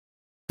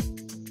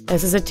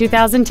This is a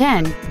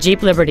 2010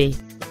 Jeep Liberty.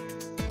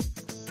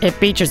 It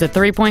features a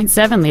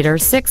 3.7-liter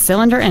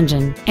six-cylinder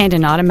engine and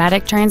an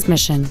automatic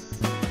transmission.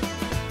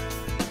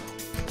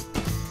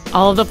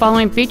 All of the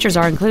following features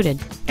are included: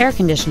 air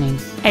conditioning,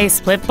 a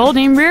split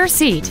folding rear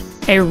seat,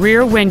 a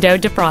rear window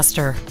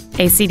defroster,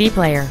 a CD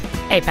player,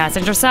 a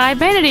passenger side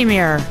vanity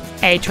mirror,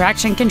 a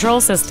traction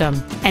control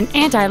system, an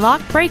anti-lock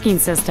braking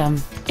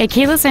system, a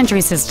keyless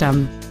entry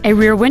system, a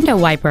rear window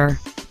wiper,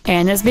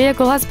 and this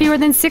vehicle has fewer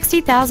than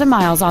 60,000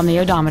 miles on the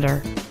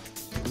odometer.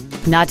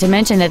 Not to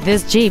mention that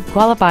this Jeep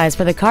qualifies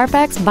for the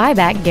Carfax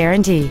buyback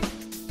guarantee.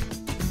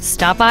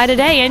 Stop by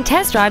today and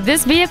test drive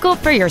this vehicle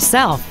for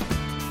yourself.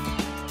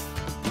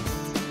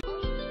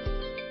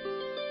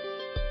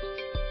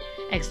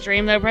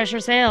 Extreme low pressure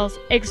sales,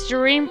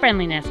 extreme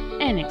friendliness,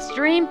 and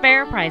extreme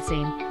fair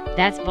pricing.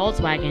 That's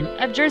Volkswagen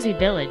of Jersey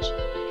Village,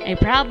 a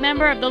proud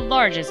member of the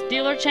largest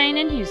dealer chain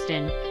in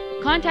Houston.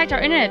 Contact our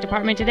internet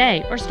department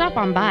today or stop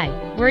on by.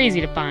 We're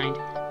easy to find.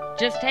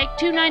 Just take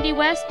 290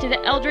 West to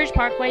the Eldridge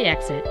Parkway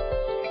exit.